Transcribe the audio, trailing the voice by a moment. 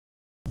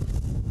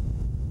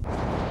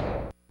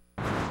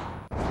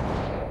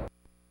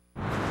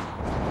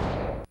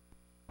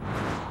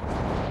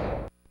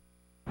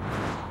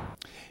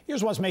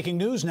Here's what's making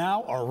news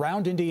now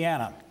around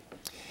Indiana.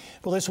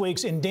 Well, this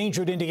week's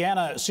Endangered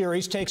Indiana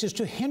series takes us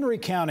to Henry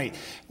County,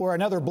 where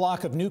another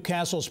block of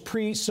Newcastle's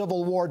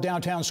pre-Civil War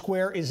downtown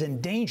square is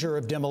in danger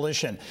of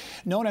demolition.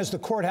 Known as the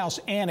Courthouse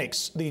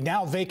Annex, the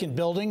now vacant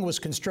building was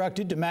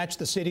constructed to match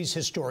the city's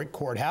historic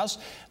courthouse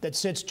that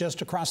sits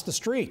just across the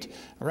street.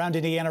 Around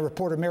Indiana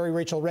reporter Mary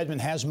Rachel Redman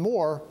has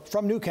more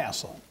from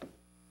Newcastle.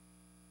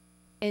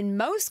 In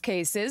most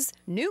cases,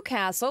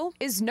 Newcastle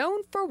is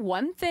known for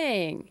one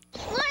thing.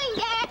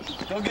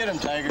 Go get him,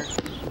 Tiger.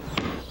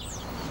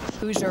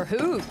 Hoosier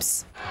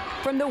hoops.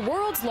 From the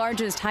world's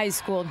largest high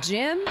school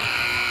gym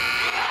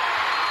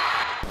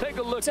Take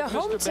a look to at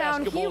Mr.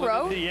 hometown Basketball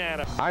hero. in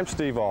Indiana. I'm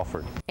Steve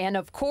Alford. And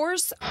of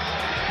course,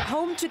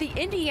 home to the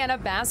Indiana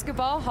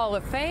Basketball Hall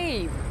of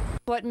Fame.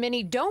 What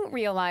many don't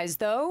realize,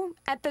 though,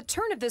 at the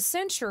turn of the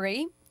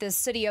century, the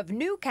city of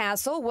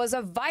Newcastle was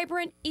a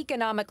vibrant,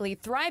 economically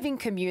thriving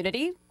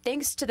community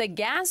thanks to the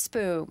gas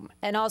boom,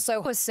 and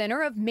also a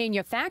center of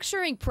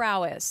manufacturing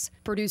prowess,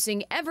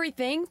 producing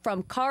everything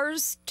from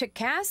cars to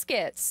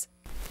caskets.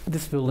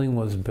 This building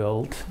was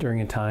built during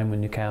a time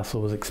when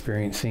Newcastle was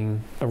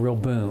experiencing a real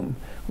boom.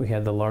 We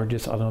had the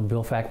largest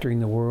automobile factory in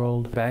the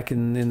world. Back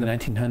in the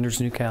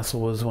 1900s,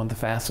 Newcastle was one of the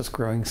fastest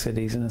growing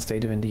cities in the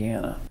state of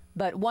Indiana.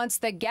 But once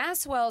the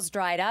gas wells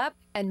dried up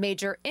and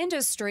major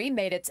industry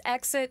made its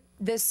exit,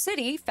 the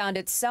city found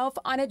itself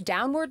on a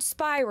downward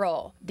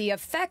spiral, the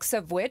effects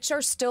of which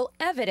are still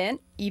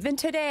evident even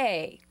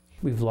today.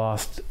 We've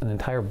lost an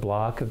entire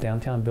block of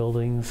downtown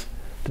buildings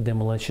to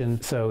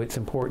demolition, so it's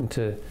important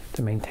to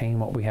maintain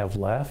what we have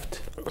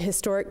left.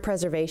 Historic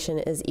preservation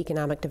is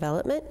economic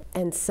development,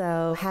 and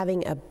so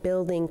having a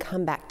building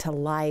come back to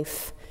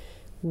life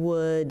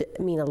would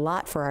mean a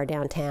lot for our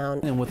downtown.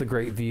 And with a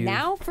great view.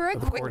 Now for a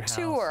quick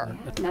tour.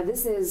 Now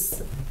this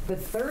is the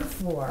third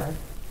floor,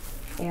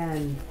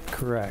 and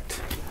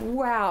correct.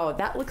 Wow,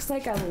 that looks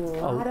like a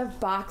lot of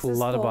boxes. A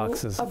lot of full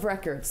boxes of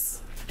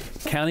records.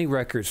 County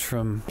records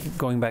from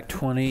going back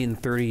 20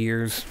 and 30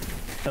 years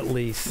at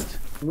least.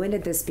 When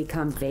did this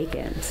become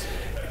vacant?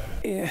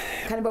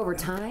 Kind of over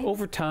time?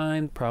 Over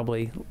time,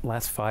 probably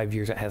last 5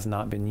 years, it has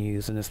not been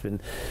used, and it's been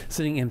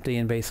sitting empty,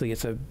 and basically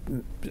it's a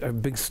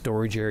big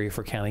storage area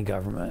for county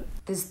government.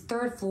 This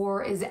third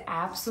floor is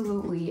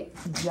absolutely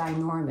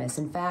ginormous.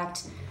 In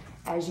fact,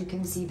 as you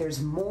can see,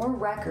 there's more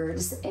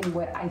records in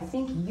what I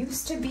think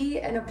used to be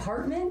an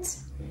apartment.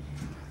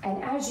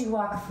 And as you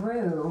walk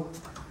through,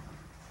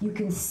 you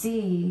can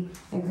see,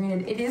 and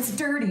granted, it is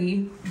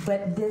dirty,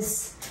 but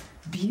this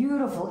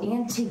beautiful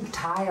antique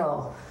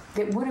tile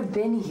that would have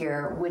been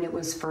here when it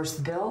was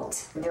first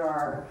built. There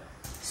are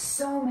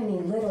so many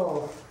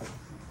little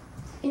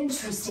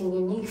interesting,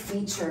 unique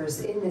features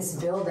in this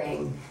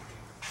building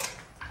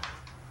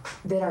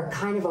that are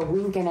kind of a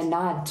wink and a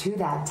nod to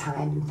that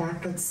time. In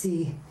fact, let's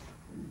see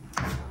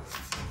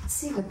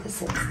what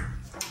this is.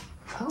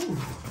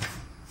 Oh.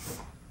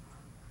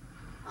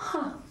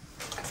 Huh.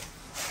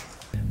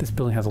 This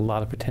building has a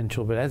lot of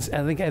potential, but I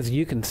think as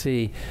you can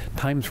see,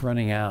 time's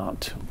running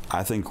out.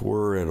 I think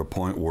we're at a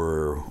point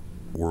where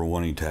we're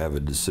wanting to have a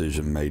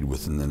decision made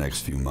within the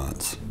next few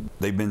months.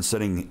 They've been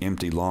sitting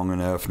empty long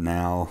enough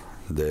now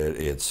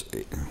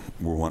that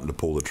we're wanting to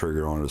pull the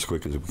trigger on it as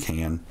quick as we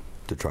can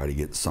to try to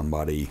get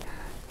somebody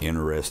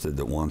interested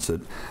that wants it.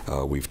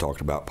 We've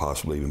talked about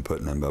possibly even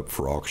putting them up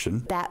for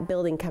auction. That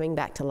building coming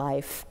back to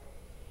life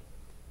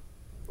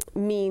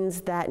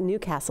means that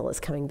Newcastle is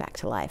coming back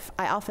to life.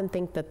 I often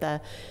think that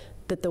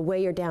the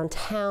way your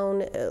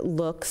downtown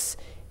looks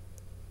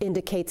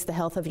indicates the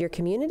health of your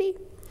community.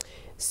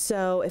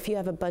 So if you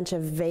have a bunch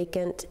of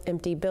vacant,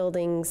 empty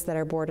buildings that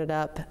are boarded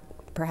up,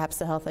 perhaps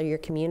the health of your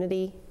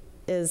community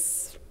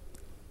is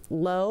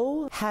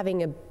low.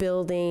 Having a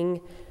building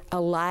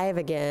alive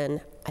again,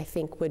 I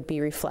think, would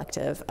be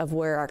reflective of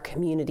where our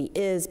community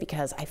is,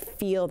 because I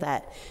feel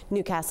that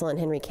Newcastle and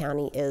Henry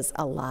County is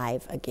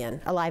alive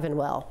again, alive and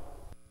well.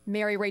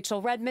 Mary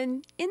Rachel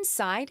Redman,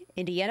 Inside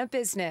Indiana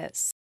Business.